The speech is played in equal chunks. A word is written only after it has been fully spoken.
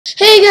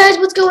Hey guys,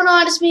 what's going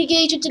on? It's me,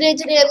 Gage, and today I'm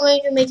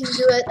going to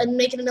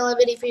making another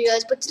video for you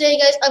guys. But today,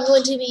 guys, I'm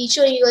going to be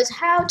showing you guys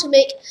how to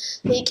make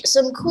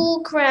some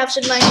cool crafts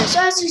in Minecraft. So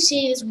as you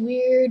see, this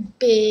weird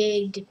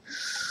big,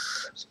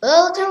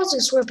 well, it kind of looks like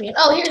a scorpion.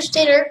 Oh, here's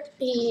Tater.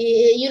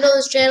 You know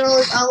his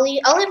channel. I'll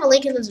leave a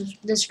link in the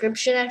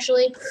description.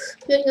 Actually,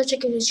 you can go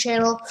check out his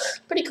channel.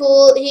 Pretty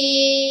cool. Do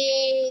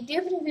you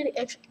have any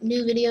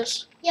new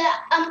videos? Yeah,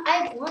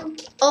 I have one.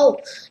 Oh,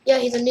 yeah,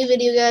 he's a new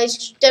video, guys.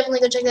 You should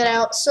definitely go check that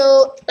out.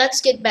 So let's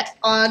get back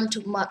on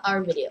to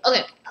our video.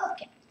 Okay.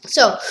 Okay.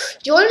 So,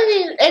 do you want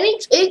to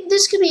need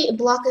this could be a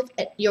block of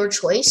your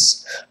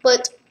choice,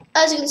 but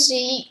as you can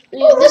see,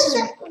 this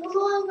is.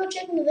 We'll go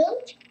check in the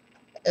village.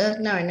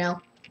 Not right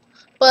now.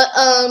 But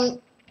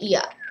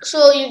yeah.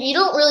 So you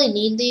don't really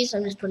need these.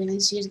 I'm just putting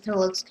these here. It kind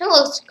of looks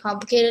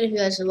complicated. If you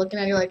guys are looking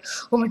at it, you're like,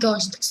 oh my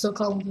gosh, it looks so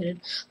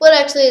complicated. But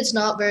actually, it's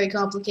not very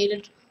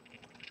complicated.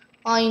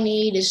 All you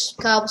need is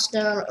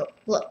cobblestone,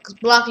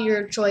 block of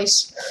your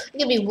choice. It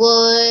could be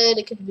wood,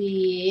 it could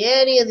be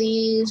any of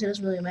these, it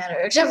doesn't really matter.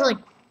 Except for, like,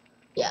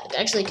 yeah,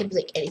 actually it could be,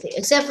 like, anything.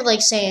 Except for,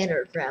 like, sand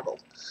or gravel.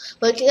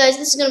 But, guys,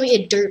 this is going to be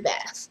a dirt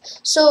bath.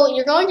 So,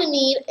 you're going to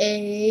need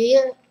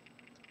a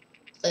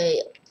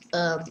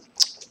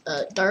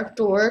dark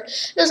door.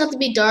 It doesn't have to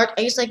be dark.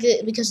 I just like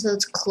it because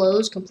it's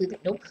closed completely.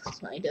 Nope,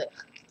 that's not how you do it.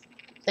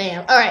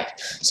 Bam. Alright.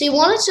 So you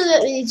want it so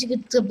that you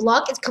can to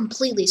block it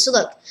completely. So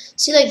look,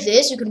 see like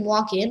this, you can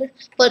walk in,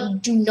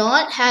 but do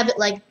not have it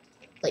like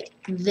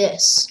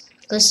this.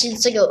 Because see,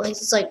 it's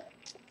like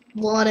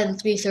 1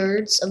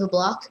 3/3 of a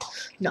block.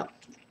 No.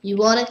 You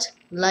want it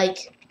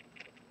like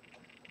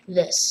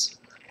this.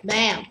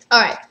 Bam.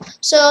 Alright.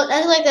 So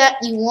as like that,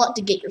 you want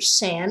to get your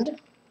sand.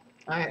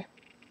 Alright.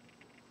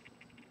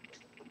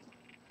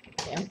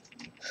 Bam.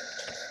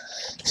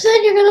 So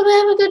then you're gonna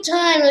have a good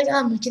time. Like,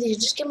 I'm gonna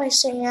just get my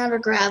sand or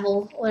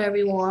gravel, whatever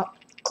you want.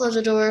 Close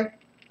the door.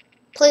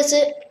 Place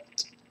it.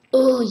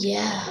 Oh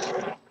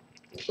yeah.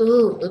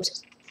 Ooh,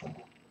 oops.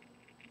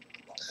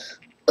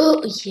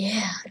 Oh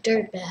yeah,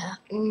 dirt bath.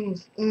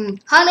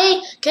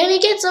 Honey, can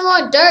you get some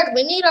more dirt?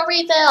 We need a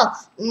refill.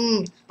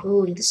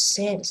 Ooh, the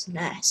sand is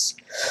nice.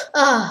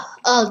 Ah,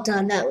 all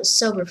done. That was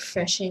so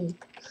refreshing.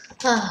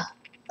 Ah.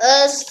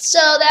 So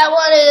that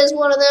one is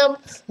one of them.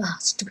 Ah,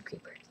 stupid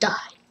creeper. Die.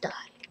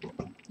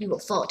 You will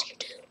fall to your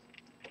doom.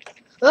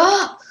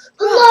 Ah!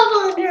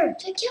 Lava under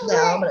to kill No, it.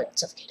 I'm gonna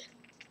suffocate it.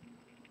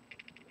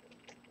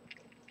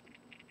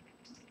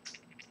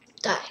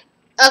 Die.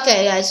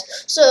 Okay, guys.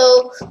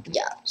 So,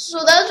 yeah.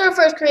 So that's our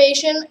first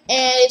creation, and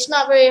it's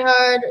not very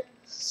hard.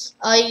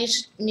 All you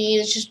need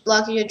is just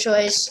block of your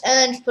choice, and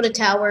then just put a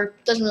tower.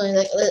 Doesn't really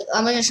like.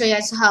 I'm gonna show you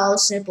guys how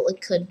simple it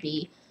could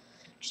be.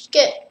 Just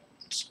get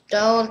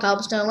stone,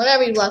 cobblestone,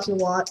 whatever you block you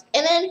want,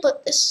 and then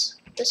put this.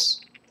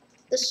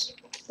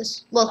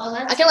 Well,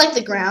 I kind of like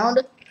the ground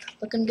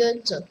looking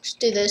good, so just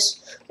do this.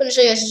 I'm gonna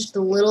show you guys just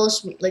the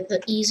littlest, like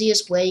the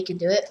easiest way you can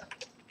do it.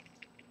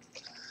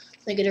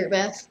 Like a dirt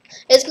bath.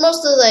 It's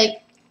mostly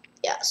like,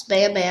 yeah,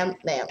 bam, bam,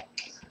 bam.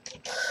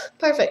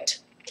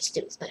 Perfect. Just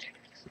do it better.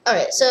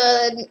 Alright, so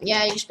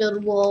yeah, you just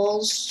build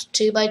walls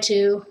 2 by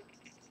 2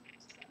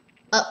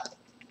 up.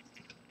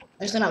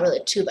 There's not really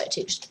a 2 by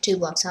 2, just 2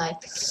 blocks high.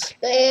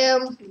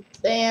 Bam,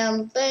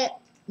 bam, bam.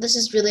 This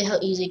is really how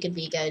easy it can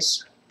be,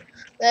 guys.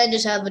 Then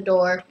just have a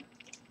door.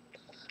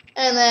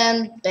 And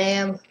then,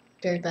 bam,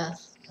 dirt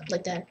bath.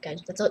 Like that,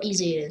 guys. That's how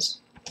easy it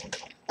is.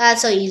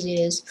 That's how easy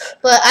it is.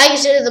 But I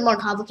just did it the more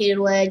complicated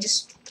way,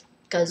 just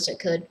because I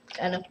could,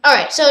 kind of.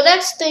 Alright, so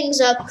next things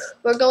up,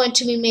 we're going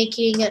to be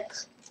making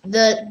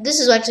this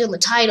is actually on the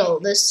title.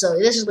 So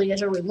this is what you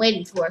guys are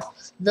waiting for.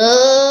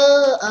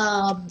 The,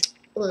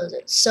 what is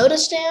it? Soda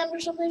stand or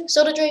something?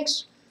 Soda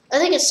drinks? I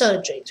think it's soda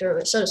drinks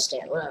or soda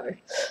stand, whatever.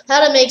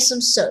 How to make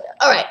some soda.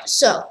 Alright,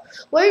 so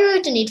what you're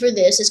going to need for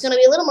this is going to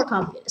be a little more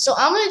complicated. So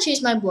I'm going to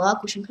choose my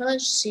block, which I'm going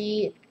to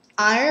see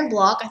iron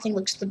block, I think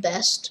looks the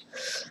best.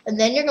 And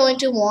then you're going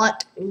to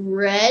want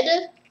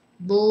red,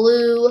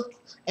 blue,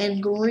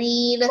 and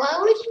green. Why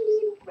would you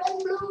need red,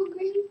 blue, and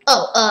green?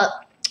 Oh,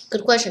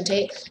 good question,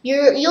 Tate.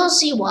 You'll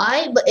see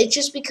why, but it's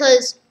just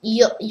because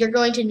you're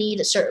going to need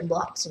a certain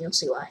blocks, and you'll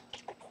see why.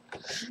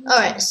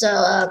 Alright, so,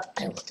 I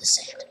don't want the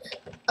sand.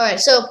 Alright,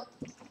 so,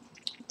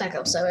 back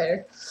up,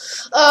 Cyber.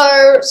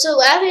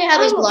 So after you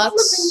have these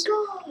blocks,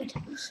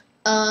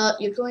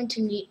 you're going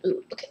to need,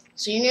 okay.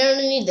 So you're going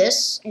to need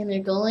this, and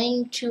you're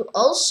going to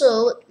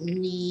also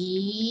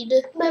need,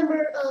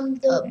 remember,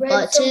 the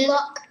redstone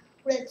block,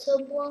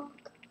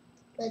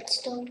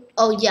 redstone.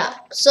 Oh yeah,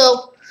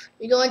 so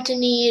you're going to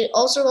need,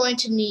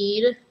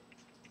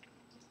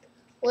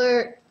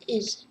 where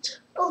is it?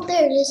 Oh,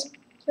 there it is,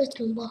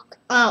 redstone block.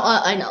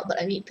 Oh, I know,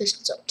 but I need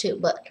pistons up too,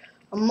 but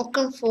I'm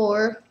looking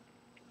for,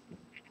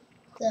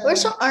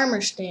 where's the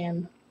armor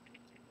stand?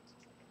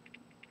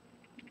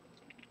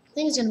 I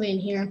think it's gonna be in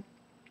here.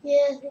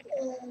 Yeah.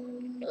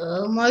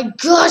 Oh my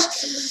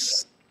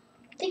gosh!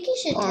 I think you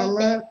should type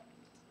Armor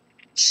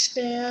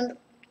stand.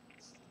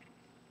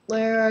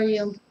 Where are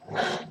you?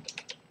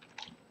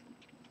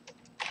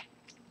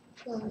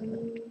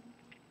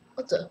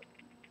 What the?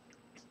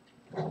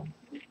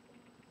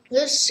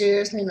 There's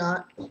seriously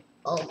not.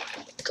 Oh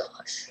my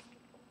gosh.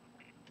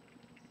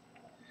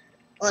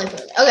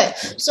 Okay,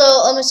 so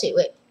let me see.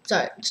 Wait,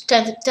 sorry.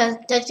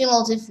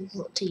 Technical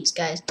difficulties,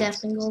 guys.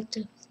 Technical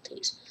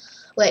difficulties.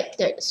 Wait,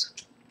 there it is.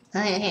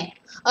 Alright,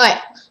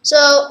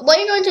 so what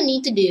you're going to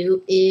need to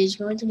do is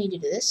you're going to need to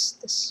do this.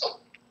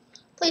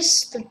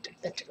 Place the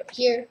vector right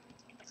here.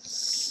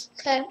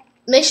 Okay.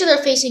 Make sure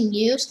they're facing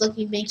you, so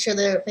you make sure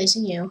they're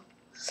facing you.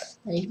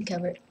 And you can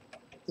cover it.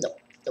 Nope.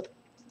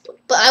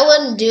 But I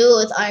wouldn't do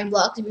it with iron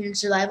blocks if you're in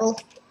survival.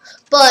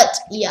 But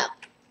yeah.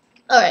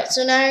 Alright,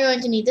 so now you're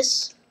going to need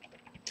this.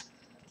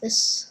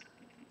 This.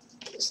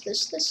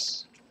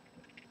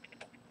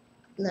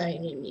 Now you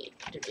need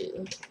to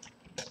do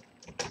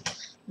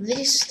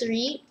these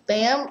three.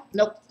 Bam.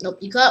 Nope.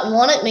 You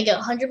want it. Make it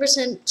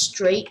 100%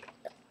 straight.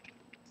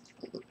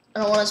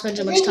 I don't want to spend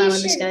too much time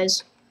on this,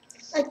 guys.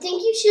 I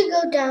think you should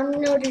go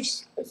down. No,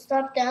 just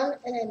stop down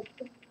and then.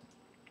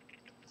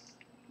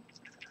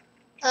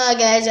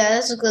 Guys, yeah,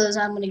 that's as good as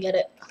I'm gonna get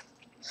it.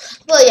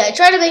 But yeah,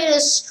 try to make it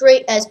as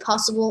straight as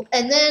possible,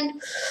 and then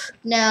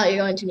now you're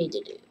going to need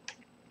to do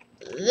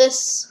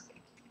this.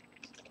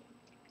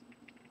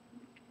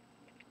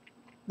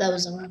 That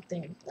was the wrong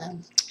thing.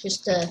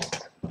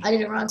 I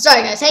did it wrong.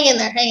 Sorry, guys. Hang in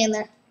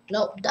there.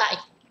 Nope, die.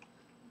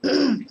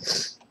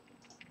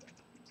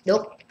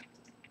 Nope.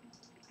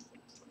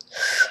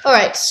 All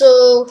right,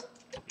 so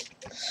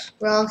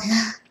wrong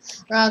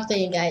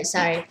thing, guys.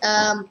 Sorry.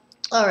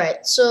 All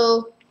right,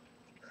 so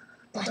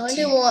I'm going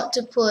to want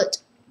to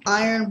put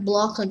iron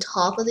block on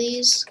top of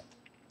these.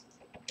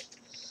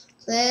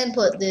 Then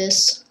put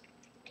this.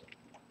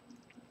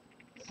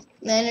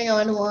 Then you're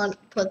going to want to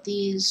put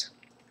these.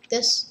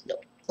 This. No,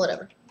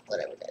 whatever,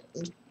 guys.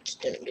 I'm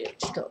just gonna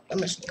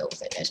go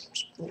with it, guys.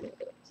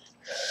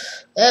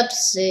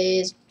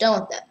 Oopsies.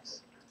 Done with that.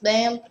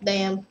 Bam,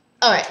 bam.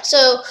 Alright,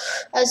 so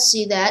let's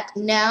see that.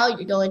 Now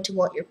you're going to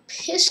want your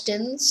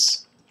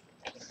pistons.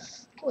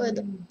 Oh,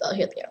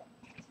 here they are.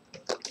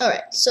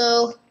 Alright,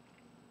 so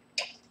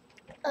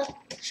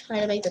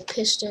trying to make the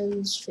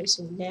pistons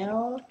facing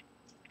down.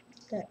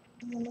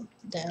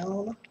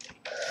 Down.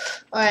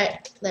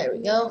 Alright, there we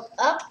go.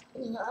 Up.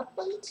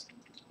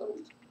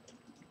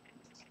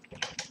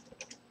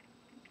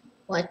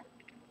 What? I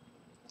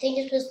think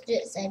you're supposed to do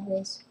it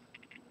sideways.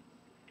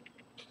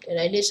 Did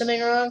I do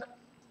something wrong?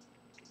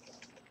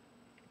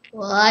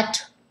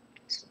 What?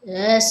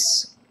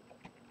 Yes.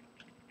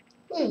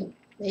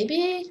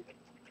 Maybe?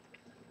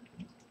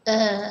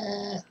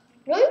 Don't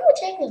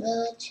protect the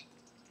village.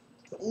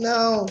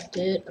 No,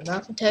 dude, I'm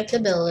not gonna check the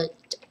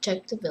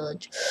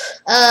village.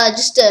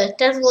 Just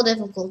technical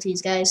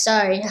difficulties, guys.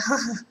 Sorry.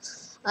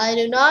 I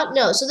do not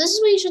know. So this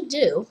is what you should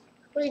do.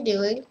 What are you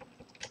doing?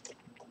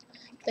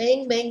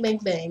 Bang, bang, bang,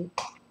 bang.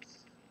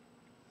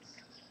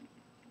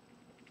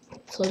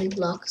 Floating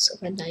blocks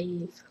of a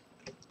naive.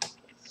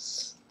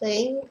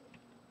 Bang.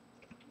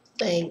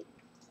 Bang.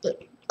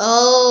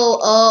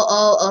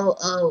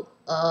 Oh,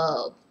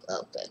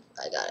 good.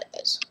 I got it,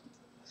 guys.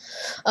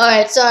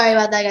 Alright, sorry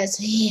about that, guys.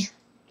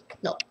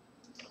 No.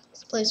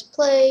 Place,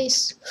 blah,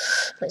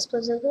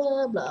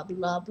 blah, blah,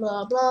 blah,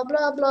 blah,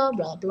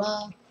 blah,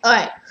 blah.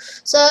 Alright,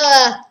 so,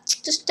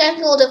 just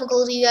technical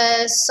difficulty,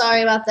 guys.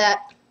 Sorry about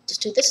that.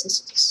 Just do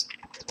this.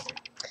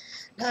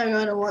 Now you're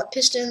going to want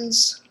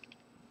pistons.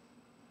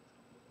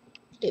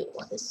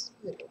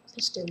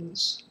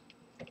 Pistons.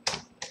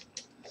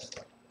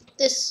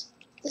 This.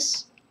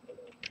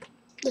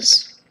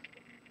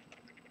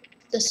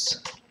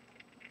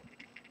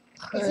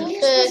 I think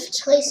you're supposed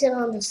to place it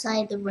on the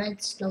side, the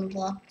redstone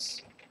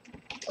blocks.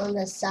 On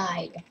the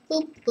side.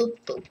 Boop, boop,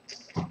 boop.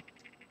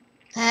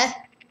 Huh?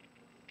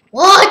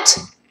 What?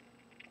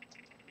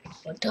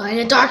 What kind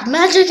of dark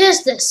magic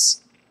is this?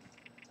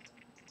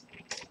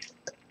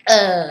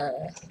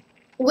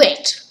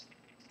 Wait.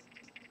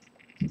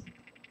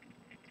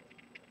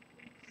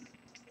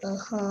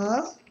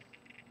 Oh,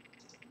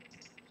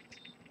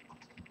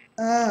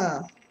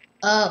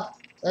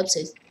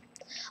 oopsies.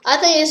 I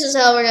think this is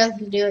how we're going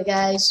to do it,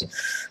 guys.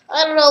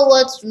 I don't know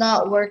what's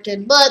not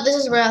working, but this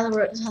is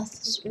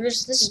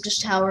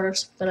just how we're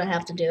going to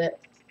have to do it.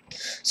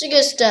 So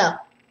just hang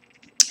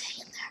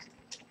in there.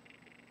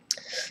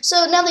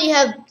 So now that you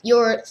have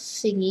your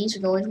thingies,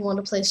 you're going to want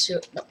to place your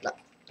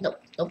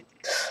nope.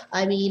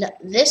 I mean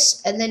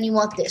this, and then you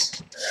want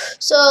this.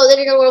 So then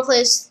you're going to want to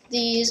place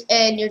these,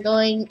 and you're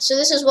going. So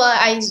this is why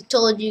I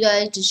told you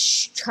guys to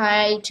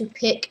try to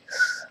pick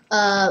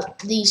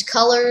these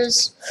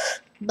colors.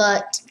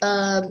 But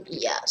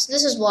yeah, so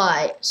this is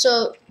why.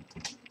 So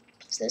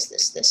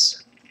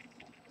this.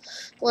 I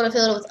want to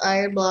fill it with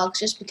iron blocks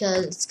just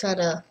because it's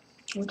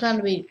we're kind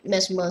of be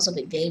messing with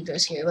something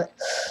dangerous here.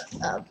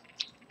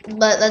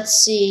 But let's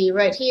see,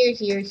 right here.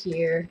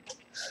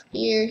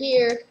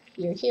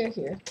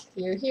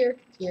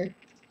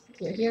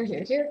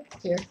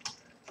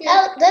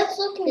 That's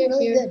looking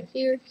really good.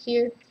 Here.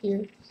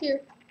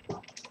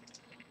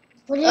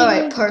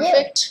 Alright,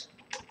 perfect.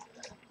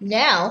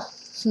 Now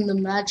the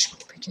magic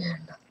will begin.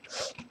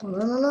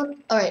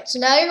 Alright, so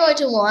now you're going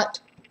to want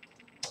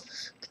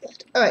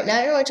All right,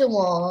 now you're going to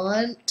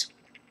want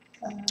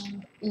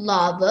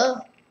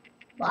lava.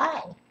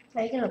 Why?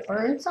 Are you gonna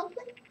burn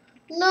something?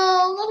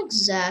 No, not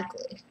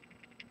exactly.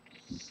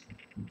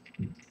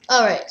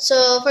 All right,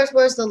 so first,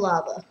 where's the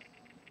lava?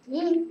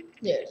 There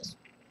it is.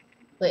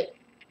 Wait,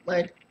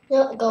 where?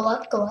 No, go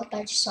up, go up.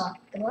 I just saw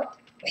it. Go up.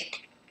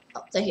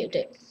 Oh, thank you,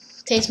 Dave.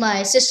 Tate's my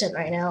assistant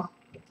right now.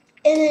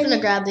 And I'm then gonna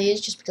grab these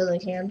just because I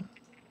can.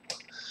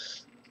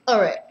 All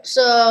right,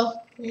 so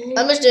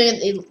I'm just doing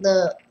it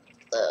the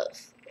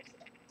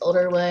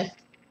older way.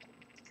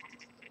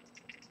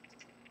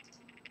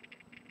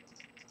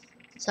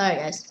 Sorry,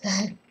 guys.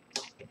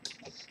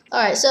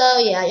 Alright, so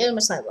yeah, you're my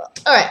slime block.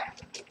 Alright,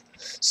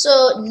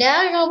 so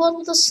now you're gonna work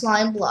with the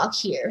slime block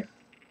here,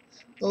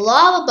 the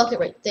lava bucket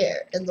right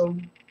there, and the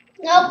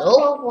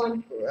wrong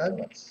one. wrong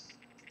one.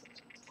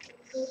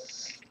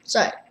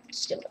 Sorry,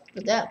 just gonna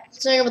put that.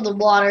 So now you're gonna put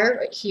the water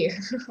right here.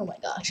 Oh my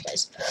gosh,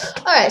 guys.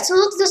 Alright, so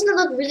doesn't it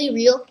look really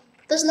real?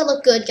 Doesn't it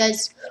look good,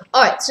 guys?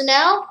 Alright, so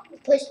now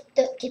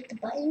Get the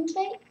buttons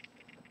right.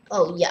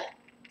 oh yeah,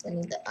 I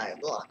need the iron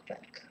block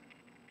back.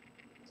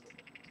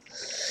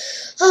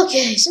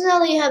 Okay, so now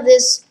that you have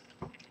this,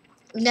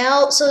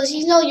 now, so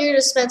you know your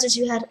dispensers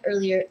you had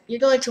earlier, you're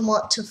going to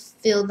want to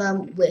fill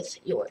them with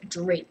your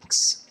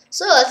drinks.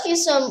 So let's get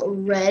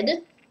some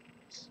red,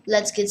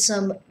 let's get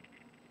some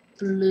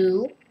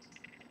blue,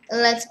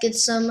 and let's get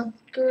some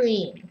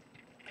green.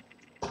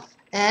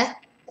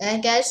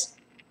 Guys?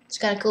 It's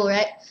kind of cool,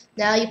 right?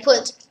 Now you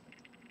put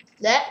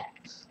that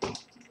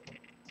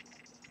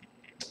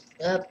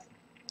up.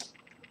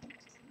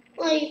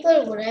 Well, you put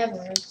it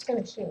whatever. It's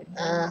gonna shoot.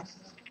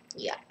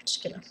 Yeah,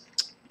 just gonna.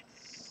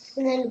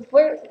 And then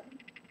we're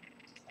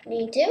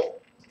need two.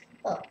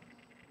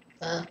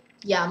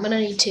 Yeah, I'm gonna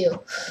need two.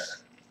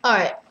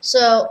 Alright,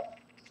 so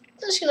I'm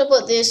just gonna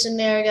put this in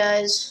there,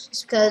 guys,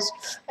 just because.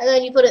 And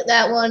then you put it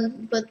that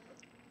one, but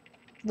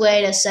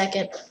wait a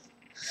second.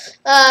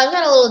 I've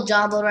got a little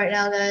jumbled right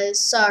now, guys.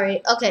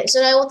 Sorry. Okay, so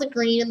now I want the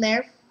green in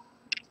there,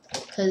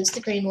 because it's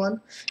the green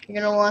one.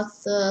 You're gonna want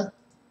the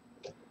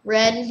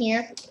red in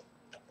here.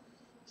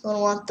 You're gonna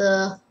want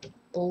the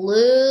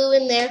blue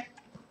in there.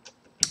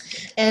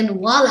 And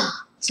voila!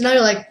 So now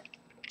you're like,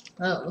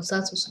 oh, what's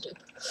that supposed to do?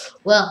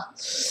 Well,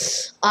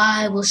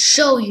 I will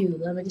show you.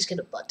 Let me just get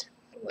a button.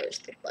 Where's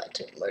the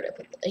button? Where did I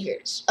put the here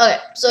it is. Okay,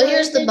 so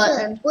here's the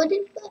button.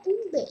 Wooden button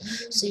there.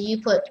 So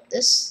you put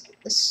this,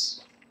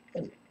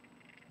 and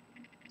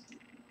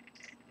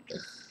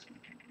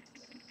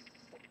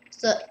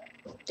so,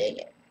 dang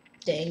it.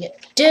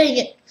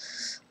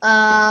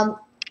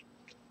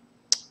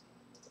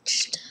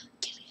 Just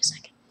give me a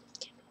second.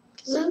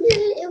 Remember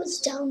it was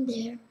down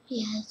there.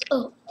 Yes.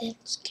 Oh,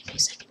 it's. Give me a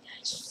second,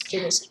 guys.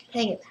 Give me a second.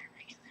 Hang in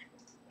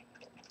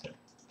there.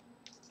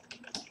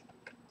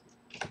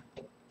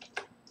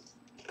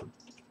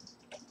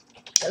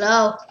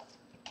 Hello.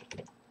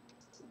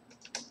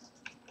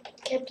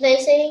 Kept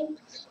placing.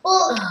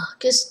 Oh,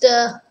 just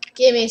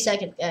give me a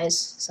second, guys.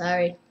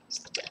 Sorry.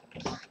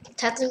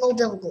 Technical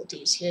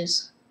difficulties,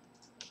 guys.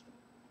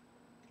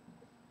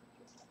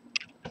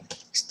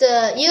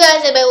 You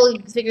guys, I bet will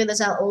figure this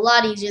out a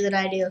lot easier than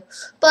I do.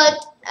 But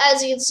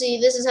as you can see,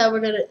 this is how you're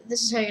gonna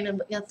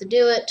have to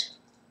do it.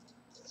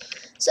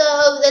 So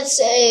let's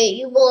say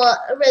you want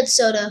a red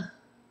soda.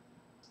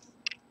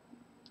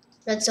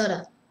 Red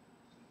soda.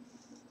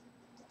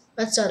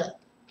 Red soda.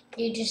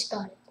 You just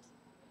got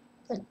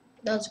it.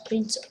 That was a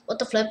green soda. What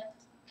the flip?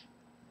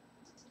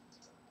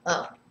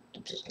 Oh.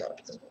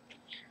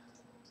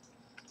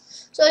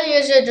 So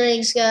here's your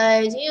drinks,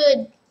 guys. You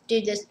would do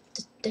this.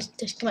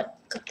 Come on,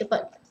 click the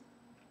button.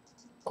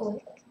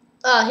 Cool.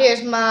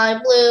 Here's my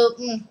blue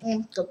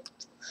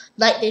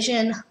night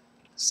vision.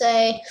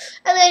 Say,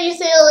 and then you're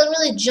feeling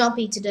really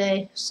jumpy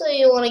today, so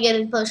you want to get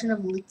a potion of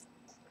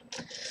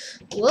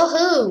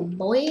woohoo!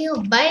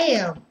 Bam,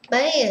 bam,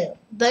 bam,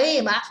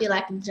 bam! I feel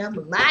like I'm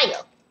jumping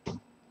Mario.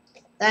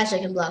 Actually,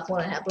 I can block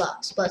 1.5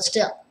 blocks, but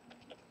still.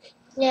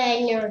 Yeah, I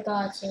never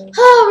got to.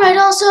 Alright,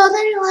 also,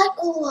 then you're like,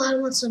 oh, I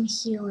want some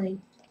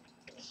healing.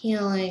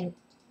 Healing.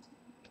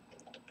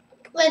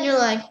 Then you're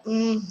like,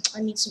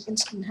 I need some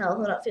instant health.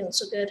 I'm not feeling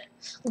so good.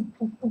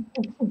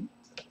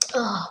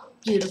 Oh,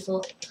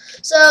 beautiful.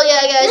 So,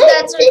 yeah, guys,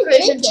 that's our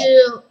creation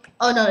to...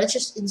 Oh, no, it's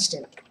just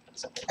instant.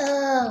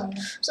 Oh.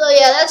 So,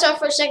 yeah, that's our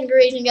first second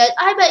creation, guys.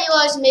 I bet you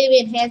guys maybe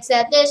enhance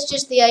that. That's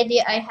just the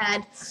idea I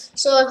had.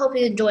 So, I hope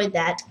you enjoyed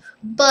that.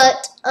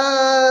 But,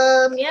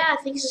 yeah, I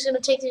think this is going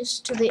to take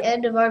us to the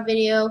end of our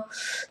video.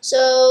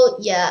 So,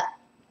 yeah.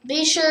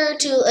 Be sure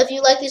to, if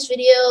you like this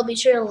video, be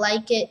sure to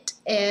like it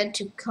and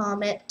to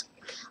comment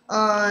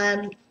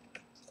on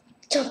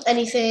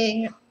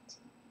anything.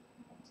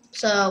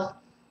 So,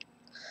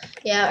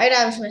 yeah, right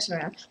now I'm just messing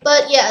around.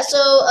 But, yeah,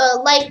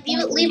 so,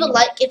 leave a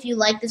like if you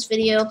like this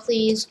video,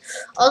 please.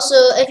 Also,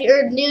 if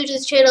you're new to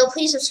this channel,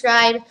 please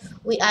subscribe.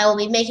 I will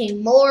be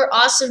making more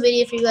awesome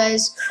videos for you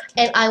guys.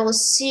 And I will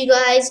see you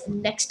guys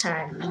next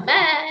time.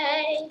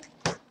 Bye!